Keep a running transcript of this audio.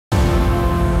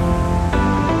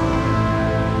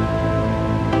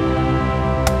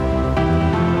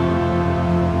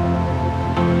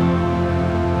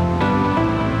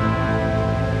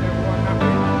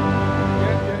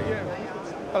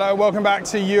welcome back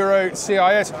to Euro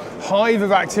CIS. Hive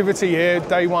of activity here.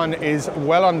 Day one is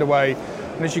well underway.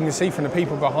 And as you can see from the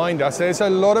people behind us, there's a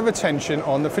lot of attention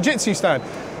on the Fujitsu stand.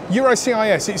 Euro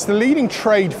CIS, it's the leading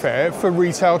trade fair for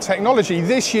retail technology.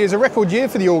 This year's a record year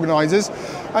for the organisers.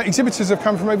 Exhibitors have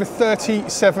come from over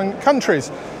 37 countries.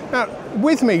 Now,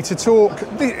 with me to talk,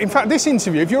 in fact, this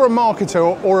interview, if you're a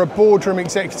marketer or a boardroom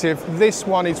executive, this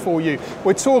one is for you.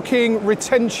 We're talking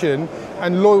retention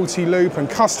and loyalty loop and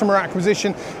customer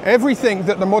acquisition, everything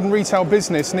that the modern retail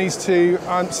business needs to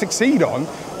succeed on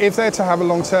if they're to have a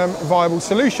long-term viable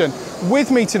solution.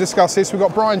 With me to discuss this, we've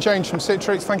got Brian James from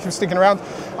Citrix, thank you for sticking around.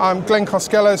 Glenn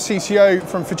Koskela, CCO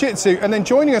from Fujitsu, and then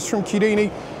joining us from Kudini,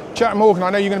 Jack Morgan. I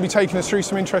know you're going to be taking us through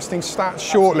some interesting stats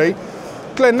shortly.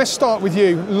 Glenn, let's start with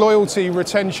you. Loyalty,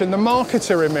 retention, the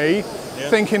marketer in me,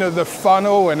 thinking of the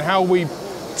funnel and how we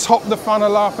top the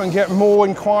funnel up and get more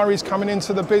inquiries coming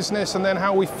into the business, and then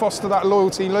how we foster that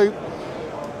loyalty loop.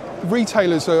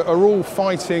 Retailers are all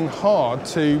fighting hard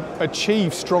to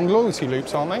achieve strong loyalty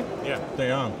loops, aren't they? Yeah,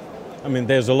 they are. I mean,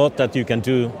 there's a lot that you can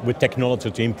do with technology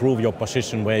to improve your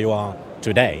position where you are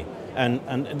today.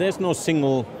 And there's no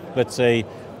single, let's say,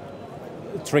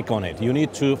 trick on it. You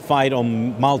need to fight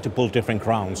on multiple different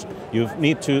grounds. You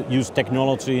need to use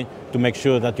technology to make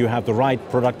sure that you have the right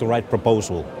product, the right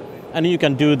proposal. And you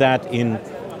can do that in,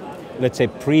 let's say,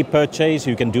 pre-purchase,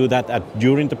 you can do that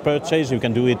during the purchase, you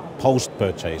can do it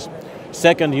post-purchase.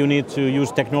 Second, you need to use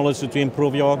technology to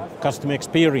improve your customer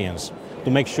experience,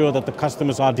 to make sure that the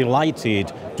customers are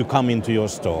delighted to come into your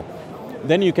store.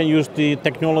 Then you can use the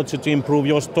technology to improve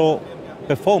your store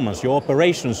performance, your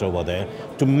operations over there,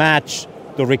 to match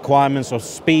the requirements of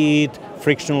speed,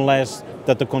 frictionless,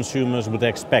 that the consumers would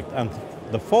expect. And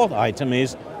the fourth item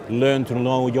is learn to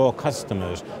know your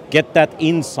customers. Get that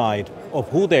insight of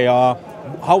who they are,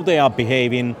 how they are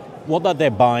behaving, what are they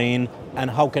buying,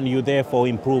 and how can you therefore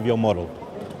improve your model.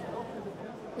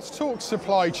 Let's talk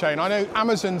supply chain. I know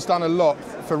Amazon's done a lot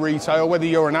for retail, whether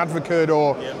you're an advocate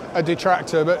or a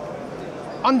detractor, but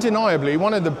undeniably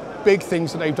one of the big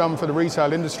things that they've done for the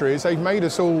retail industry is they've made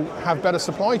us all have better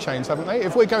supply chains, haven't they?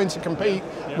 If we're going to compete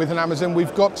with an Amazon,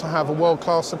 we've got to have a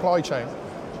world-class supply chain.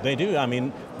 They do. I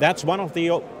mean, that's one of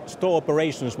the store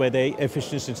operations where the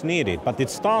efficiency is needed, but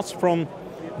it starts from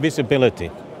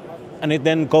visibility and it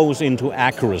then goes into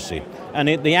accuracy. And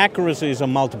the accuracy is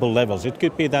on multiple levels. It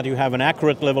could be that you have an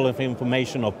accurate level of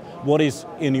information of what is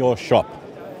in your shop.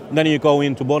 Then you go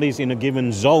into what is in a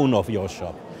given zone of your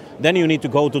shop. Then you need to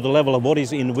go to the level of what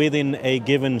is within a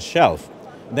given shelf.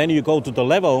 Then you go to the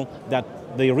level that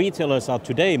the retailers are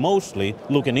today mostly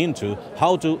looking into,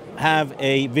 how to have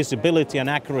a visibility and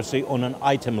accuracy on an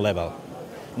item level.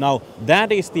 Now,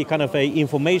 that is the kind of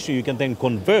information you can then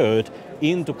convert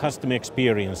into customer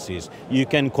experiences. You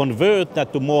can convert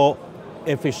that to more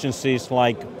efficiencies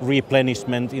like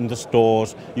replenishment in the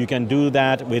stores. You can do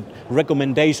that with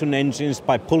recommendation engines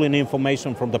by pulling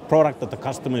information from the product that the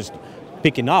customer is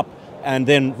picking up and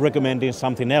then recommending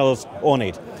something else on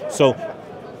it. So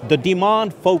the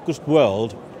demand-focused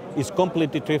world is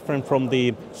completely different from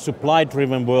the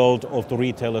supply-driven world of the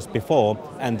retailers before,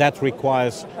 and that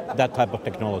requires that type of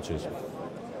technologies.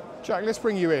 Jack, let's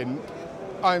bring you in.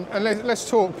 And let's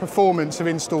talk performance of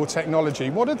in-store technology.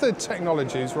 What are the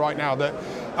technologies right now that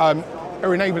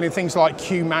are enabling things like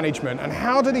queue management, and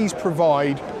how do these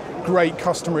provide great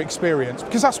customer experience?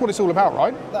 Because that's what it's all about,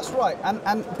 right? That's right.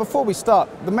 And before we start,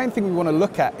 the main thing we want to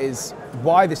look at is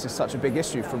why this is such a big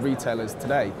issue for retailers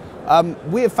today.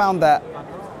 We have found that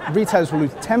retailers will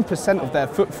lose 10% of their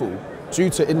footfall due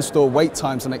to in-store wait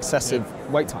times and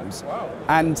excessive wait times. Wow.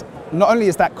 And not only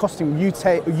is that costing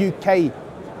UK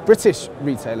British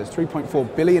retailers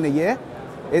 3.4 billion a year,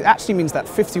 it actually means that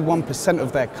 51%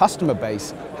 of their customer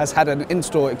base has had an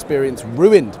in-store experience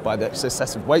ruined by the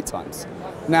excessive wait times.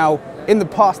 Now, in the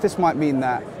past, this might mean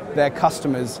that their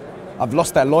customers have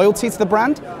lost their loyalty to the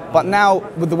brand, but now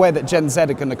with the way that Gen Z are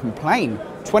going to complain,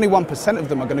 21% of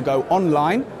them are going to go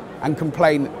online and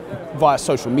complain via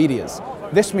social medias.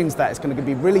 This means that it's going to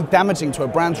be really damaging to a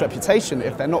brand's reputation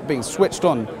if they're not being switched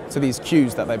on to these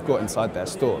queues that they've got inside their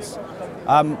stores.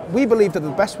 We believe that the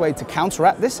best way to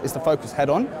counteract this is to focus head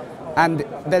on, and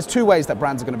there's two ways that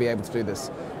brands are going to be able to do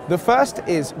this. The first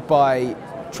is by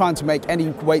trying to make any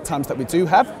wait times that we do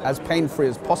have as pain-free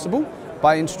as possible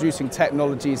by introducing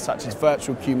technologies such as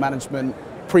virtual queue management,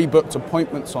 pre-booked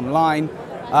appointments online,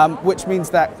 which means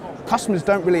that customers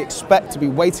don't really expect to be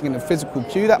waiting in a physical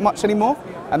queue that much anymore,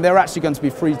 and they're actually going to be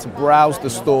free to browse the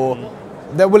store.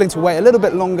 They're willing to wait a little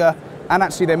bit longer, and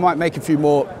actually they might make a few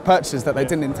more purchases that they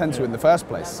didn't intend to in the first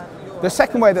place. The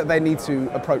second way that they need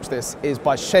to approach this is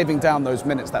by shaving down those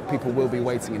minutes that people will be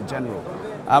waiting in general.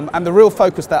 And the real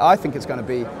focus that I think it's going to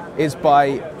be is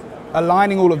by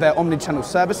aligning all of their omni-channel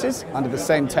services under the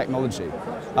same technology.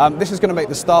 This is going to make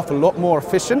the staff a lot more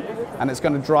efficient, and it's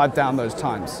going to drive down those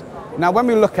times. Now, when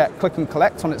we look at click and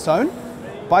collect on its own,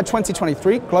 by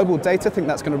 2023, global data think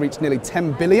that's going to reach nearly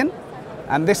 10 billion,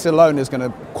 and this alone is going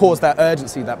to cause that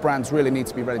urgency that brands really need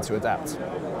to be ready to adapt.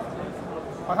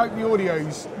 I hope the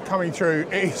audio's coming through.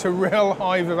 It's a real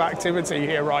hive of activity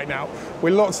here right now,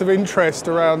 with lots of interest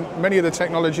around many of the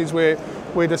technologies we're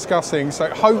discussing. So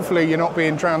hopefully you're not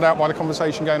being drowned out by the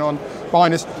conversation going on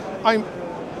behind us.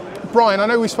 Brian, I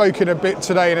know we've spoken a bit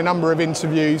today in a number of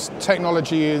interviews.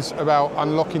 Technology is about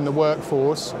unlocking the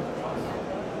workforce.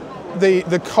 The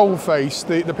coalface,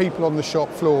 the people on the shop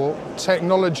floor,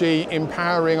 technology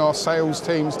empowering our sales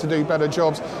teams to do better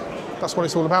jobs. That's what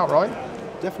it's all about, right?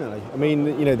 Definitely. I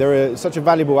mean, you know, they're such a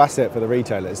valuable asset for the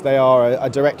retailers. They are a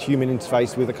direct human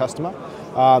interface with the customer.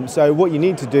 So what you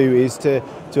need to do is to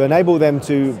enable them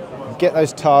to get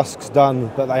those tasks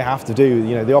done that they have to do,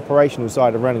 you know, the operational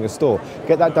side of running a store,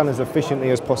 get that done as efficiently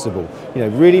as possible. You know,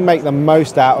 really make the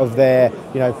most out of their,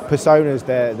 you know, personas,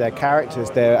 their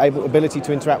characters, their ability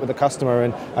to interact with the customer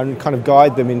and kind of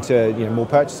guide them into, you know, more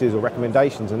purchases or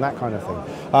recommendations and that kind of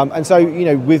thing. And so, you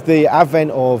know, with the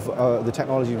advent of the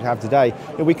technology we have today,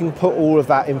 you know, we can put all of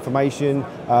that information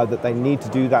that they need to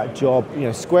do that job, you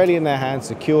know, squarely in their hands,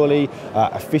 securely,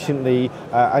 efficiently,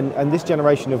 and this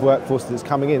generation of workforce that's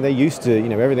coming in, they're used to, you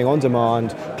know, everything on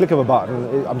demand, click of a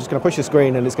button, I'm just going to push a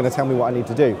screen and it's going to tell me what I need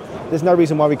to do. There's no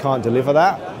reason why we can't deliver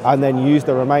that and then use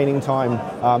the remaining time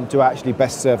to actually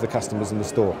best serve the customers in the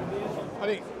store. I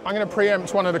think I'm going to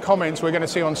preempt one of the comments we're going to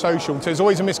see on social. So there's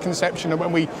always a misconception that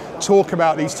when we talk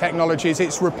about these technologies,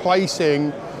 it's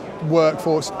replacing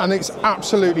workforce, and it's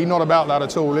absolutely not about that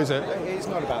at all, is it? It's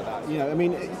not about that. You know, I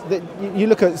mean, you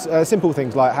look at simple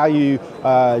things like how you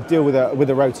deal with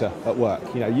a rota at work.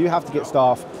 You know, you have to get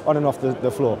staff on and off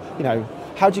the floor. You know,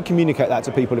 how do you communicate that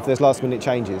to people if there's last minute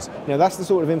changes? You know, that's the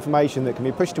sort of information that can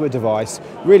be pushed to a device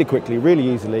really quickly, really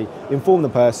easily, inform the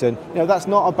person. You know, that's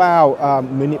not about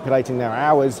manipulating their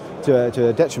hours to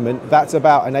a detriment. That's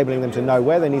about enabling them to know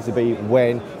where they need to be,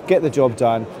 when, get the job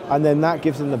done, and then that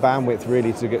gives them the bandwidth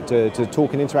really to get to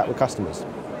talk and interact with customers.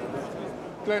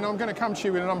 Glenn, I'm going to come to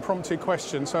you with an unprompted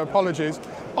question, so apologies.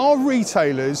 Are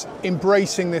retailers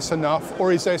embracing this enough,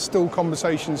 or is there still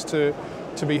conversations to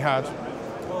be had?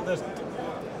 Well, there's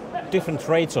different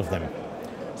traits of them.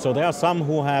 So there are some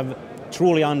who have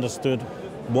truly understood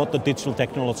what the digital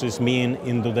technologies mean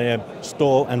into their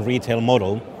store and retail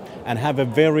model and have a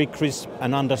very crisp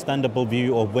and understandable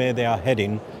view of where they are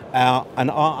heading and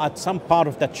are at some part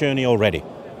of that journey already.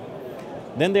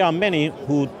 Then there are many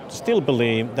who still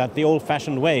believe that the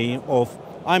old-fashioned way of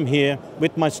I'm here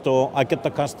with my store, I get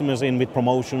the customers in with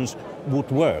promotions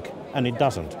would work, and it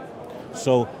doesn't.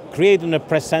 So creating a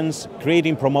presence,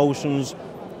 creating promotions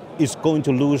is going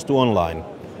to lose to online.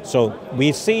 So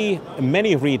we see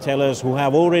many retailers who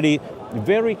have already a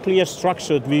very clear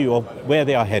structured view of where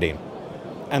they are heading.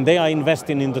 And they are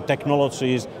investing in the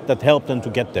technologies that help them to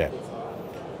get there.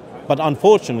 But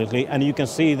unfortunately, and you can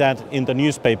see that in the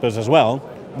newspapers as well,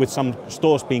 with some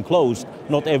stores being closed,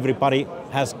 not everybody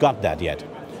has got that yet.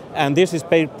 And this is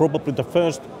probably the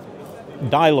first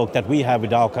dialogue that we have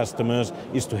with our customers,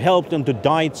 is to help them to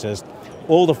digest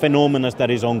all the phenomena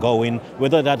that is ongoing,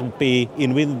 whether that would be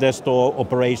within their store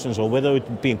operations or whether it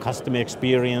would be in customer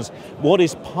experience, what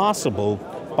is possible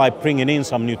by bringing in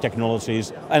some new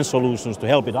technologies and solutions to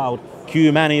help it out,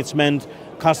 queue management,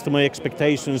 customer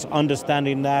expectations,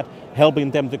 understanding that, helping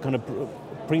them to kind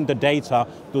of bring the data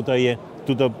to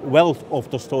the wealth of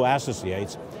the store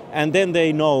associates. And then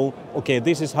they know, okay,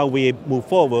 this is how we move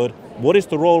forward. What is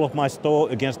the role of my store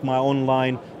against my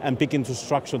online, and begin to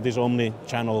structure this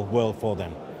omni-channel world for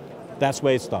them. That's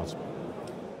where it starts.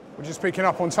 We're just picking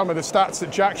up on some of the stats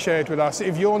that Jack shared with us.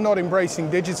 If you're not embracing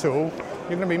digital,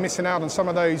 you're going to be missing out on some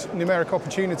of those numeric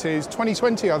opportunities.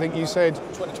 2020, I think you said.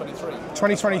 2023.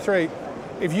 2023.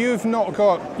 If you've not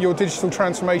got your digital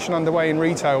transformation underway in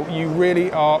retail, you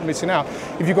really are missing out.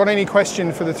 If you've got any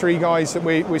question for the three guys that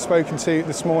we've spoken to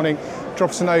this morning, drop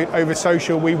us a note over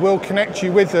social. We will connect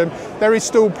you with them. There is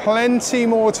still plenty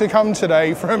more to come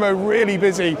today from a really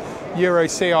busy Euro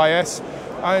CIS.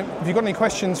 If you've got any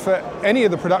questions for any of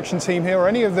the production team here or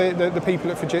any of the people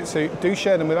at Fujitsu, do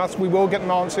share them with us. We will get them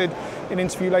answered in an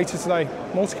interview later today.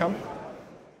 More to come.